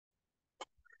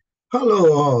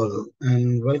Hello, all,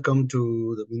 and welcome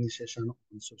to the mini session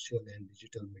on social and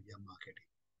digital media marketing.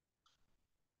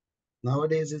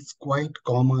 Nowadays, it's quite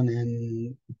common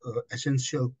and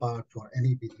essential part for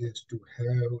any business to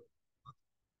have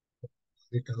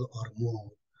little or more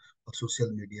of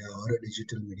social media or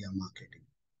digital media marketing.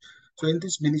 So, in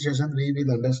this mini session, we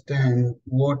will understand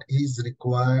what is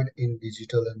required in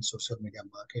digital and social media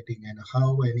marketing and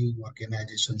how any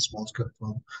organization, small scale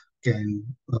firm, can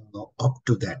opt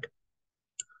to that.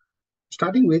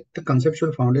 Starting with the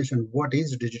conceptual foundation, what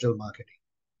is digital marketing?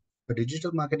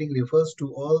 Digital marketing refers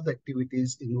to all the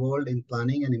activities involved in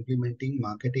planning and implementing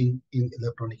marketing in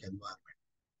electronic environment.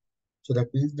 So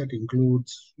that means that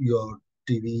includes your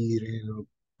TV,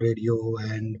 radio,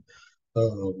 and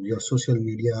your social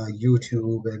media,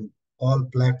 YouTube, and all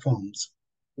platforms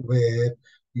where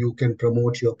you can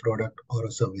promote your product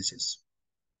or services.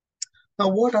 Now,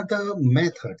 what are the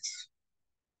methods?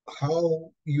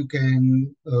 How you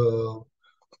can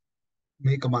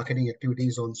make a marketing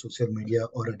activities on social media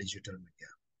or a digital media?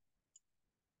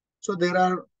 So there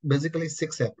are basically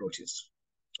six approaches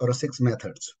or six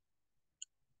methods.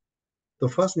 The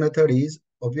first method is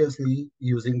obviously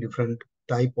using different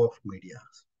type of media.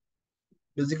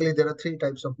 Basically, there are three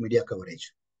types of media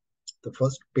coverage. The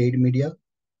first, paid media.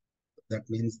 That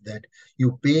means that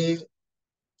you pay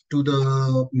to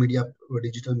the media or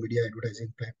digital media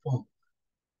advertising platform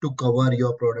to cover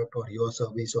your product or your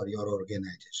service or your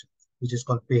organization, which is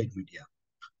called paid media.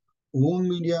 Own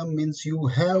media means you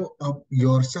have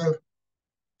yourself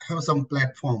have some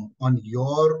platform on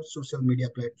your social media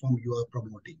platform you are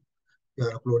promoting. You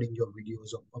are uploading your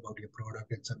videos about your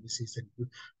product and services and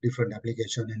different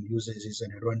application and usages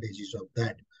and advantages of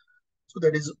that. So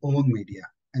that is own media.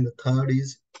 And the third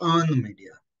is earn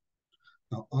media.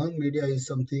 Now, earn media is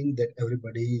something that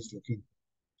everybody is looking for.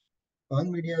 Earn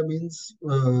media means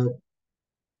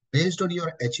based on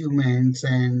your achievements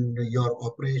and your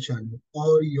operation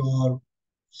or your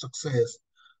success,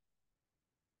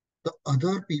 the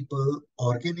other people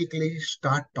organically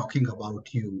start talking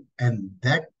about you, and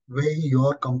that way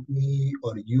your company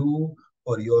or you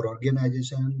or your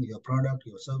organization, your product,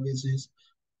 your services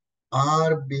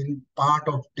are being part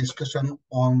of discussion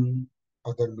on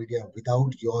other media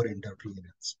without your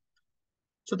interference.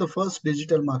 So the first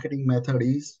digital marketing method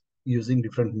is using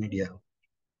different media,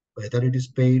 whether it is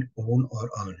paid, owned,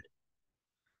 or earned.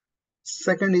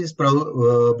 Second is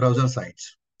browser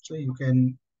sites. So you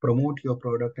can promote your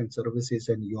product and services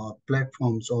and your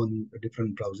platforms on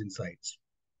different browsing sites.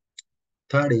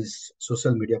 Third is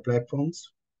social media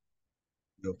platforms,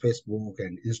 your Facebook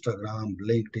and Instagram,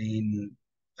 LinkedIn,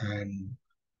 and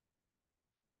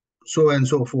so and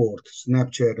so forth,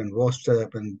 Snapchat and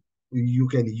WhatsApp, and you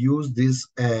can use these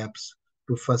apps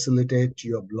to facilitate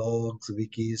your blogs,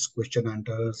 wikis, question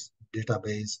answers,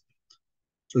 database.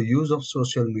 So use of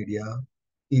social media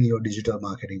in your digital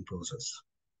marketing process.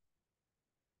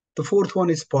 The fourth one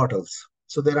is portals.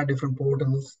 So there are different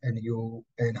portals, and you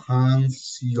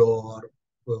enhance your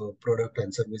product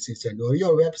and services and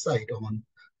your website on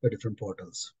the different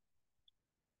portals.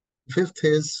 Fifth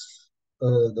is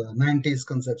the 90s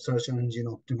concept, search engine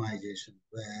optimization,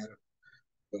 where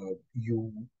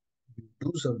you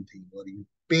do something or you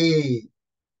pay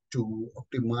to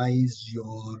optimize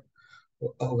your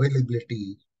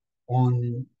availability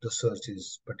on the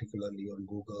searches, particularly on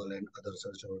Google and other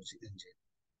search engines.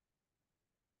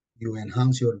 You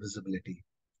enhance your visibility.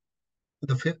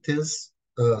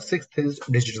 Sixth is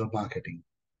digital marketing,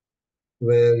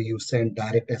 where you send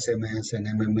direct SMS and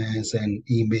MMS and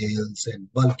emails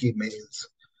and bulk emails.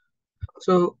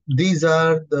 So these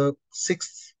are the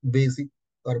six basic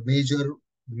or major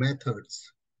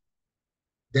methods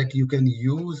that you can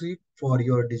use it for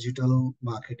your digital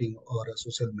marketing or a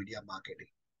social media marketing.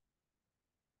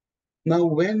 Now,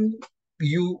 when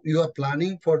you are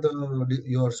planning for the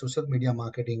your social media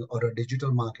marketing or a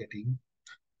digital marketing,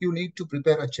 you need to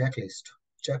prepare a checklist.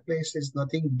 Checklist is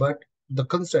nothing but the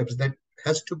concepts that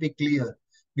has to be clear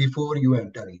before you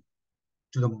enter into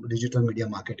the digital media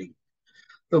marketing.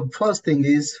 The first thing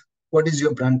is, what is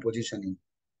your brand positioning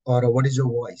or what is your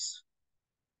voice?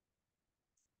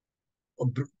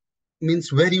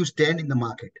 Means where you stand in the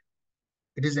market.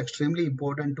 It is extremely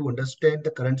important to understand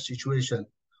the current situation,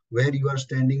 where you are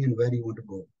standing and where you want to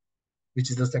go,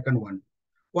 which is the second one.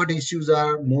 What issues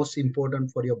are most important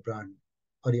for your brand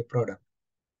or your product?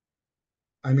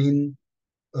 I mean,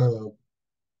 uh,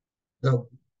 the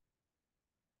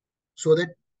so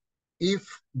that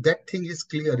if that thing is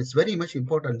clear, it's very much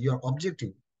important. Your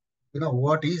objective,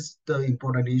 what is the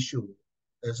important issue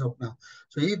as of now.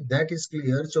 So if that is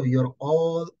clear, so your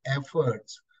all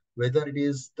efforts, whether it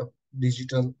is the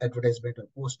digital advertisement, a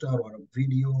poster or a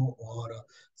video or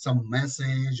some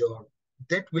message, or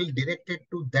that will direct it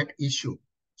to that issue,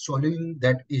 solving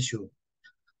that issue.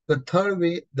 The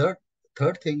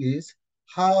third thing is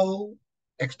how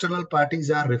external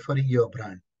parties are referring your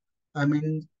brand. I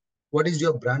mean, what is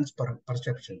your brand's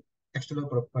perception,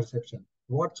 external perception?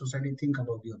 What society think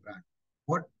about your brand?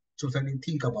 What society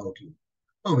think about you?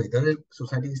 Or whether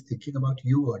society is thinking about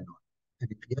you or not.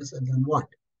 And if yes, and then what?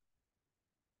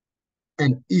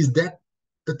 And is that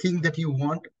the thing that you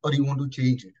want, or you want to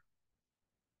change it?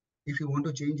 If you want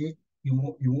to change it,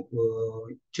 you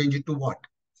change it to what?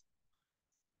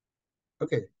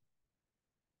 Okay.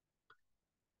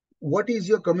 What is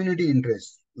your community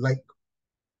interest? Like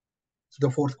the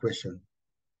fourth question.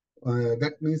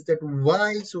 That means that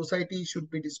why society should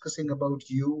be discussing about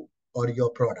you or your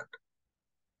product.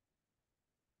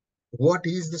 What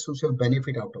is the social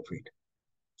benefit out of it?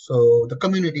 So the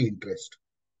community interest.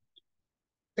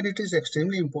 And it is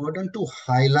extremely important to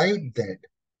highlight that.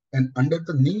 And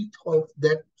underneath of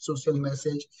that social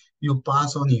message, you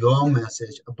pass on your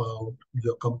message about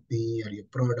your company or your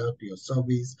product, your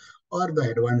service, or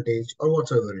the advantage, or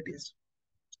whatsoever it is.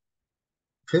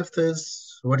 Fifth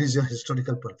is, what is your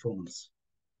historical performance?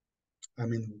 I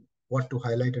mean, what to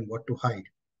highlight and what to hide,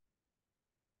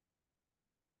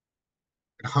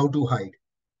 and how to hide,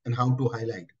 and how to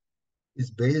highlight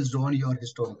is based on your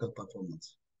historical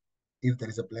performance. If there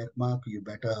is a black mark, you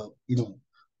better,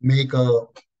 make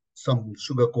some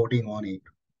sugar coating on it.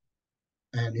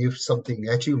 And if something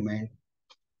achievement,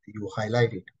 you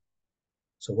highlight it.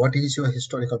 So what is your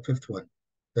historical fifth one?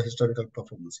 The historical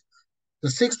performance.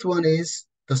 The sixth one is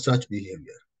the search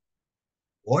behavior.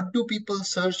 What do people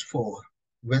search for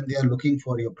when they are looking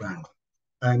for your brand?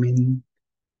 I mean,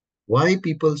 why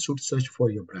people should search for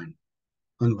your brand,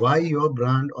 and why your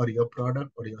brand or your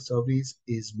product or your service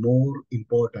is more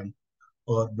important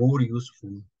or more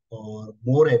useful or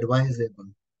more advisable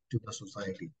to the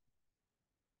society.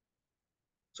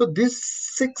 So these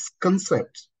six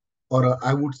concepts, or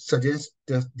I would suggest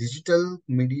the digital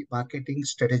media marketing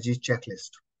strategy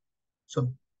checklist.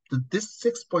 So this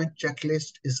 6 point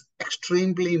checklist is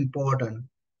extremely important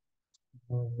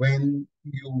when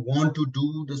you want to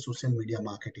do the social media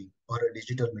marketing or a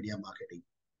digital media marketing.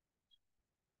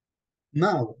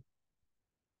 Now,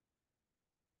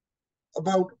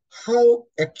 about how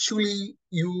actually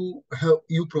you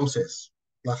process,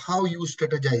 like how you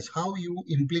strategize,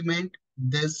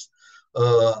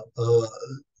 uh, uh,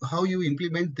 how you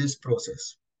implement this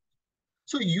process.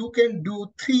 So you can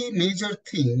do three major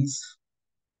things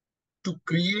to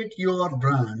create your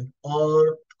brand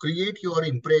or create your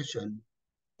impression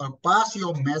or pass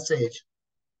your message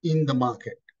in the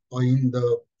market or in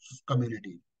the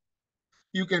community.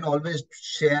 You can always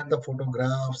share the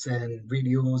photographs and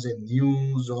videos and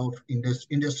news of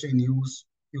industry news.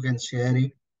 You can share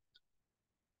it.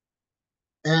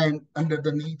 And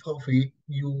underneath of it,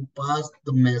 you pass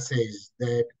the message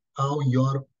that how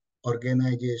your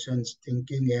organization's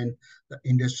thinking and the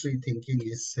industry thinking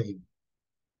is same.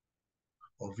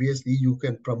 Obviously, you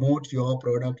can promote your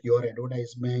product, your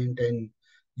advertisement, and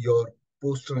your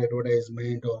poster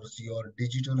advertisement or your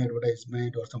digital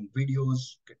advertisement or some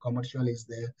videos, commercial is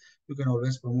there. You can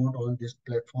always promote on this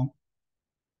platform.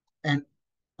 And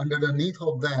underneath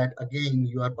of that, again,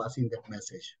 you are passing that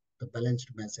message, the balanced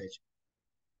message.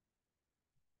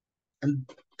 And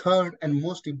third and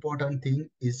most important thing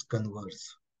is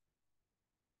converse.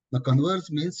 The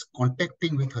converse means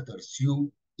contacting with others.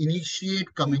 You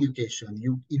initiate communication,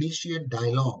 you initiate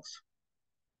dialogues.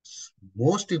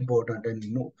 Most important and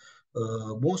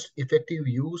most effective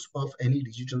use of any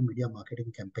digital media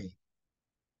marketing campaign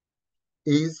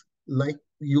is like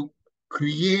you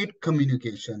create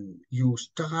communication, you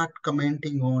start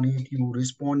commenting on it, you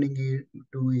responding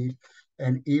to it.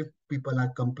 And if people are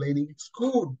complaining, it's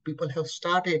good. People have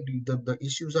started, the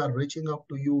issues are reaching up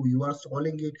to you, you are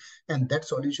solving it, and that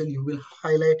solution you will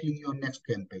highlight in your next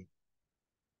campaign.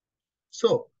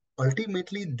 So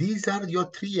ultimately, these are your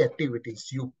three activities.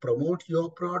 You promote your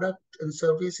product and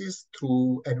services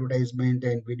through advertisement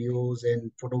and videos and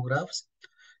photographs.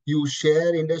 You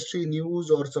share industry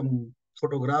news or some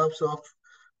photographs of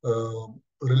uh,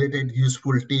 related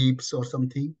useful tips or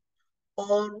something.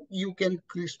 Or you can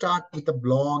start with a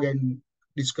blog and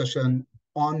discussion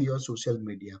on your social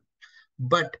media.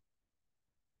 But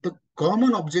the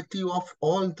common objective of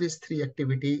all these three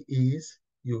activity is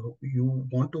you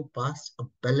want to pass a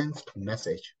balanced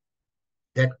message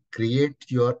that create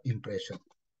your impression,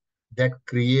 that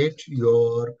create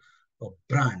your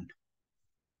brand.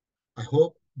 I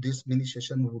hope this mini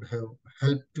session would have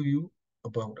helped to you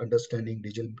about understanding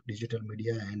digital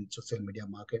media and social media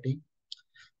marketing.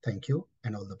 Thank you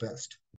and all the best.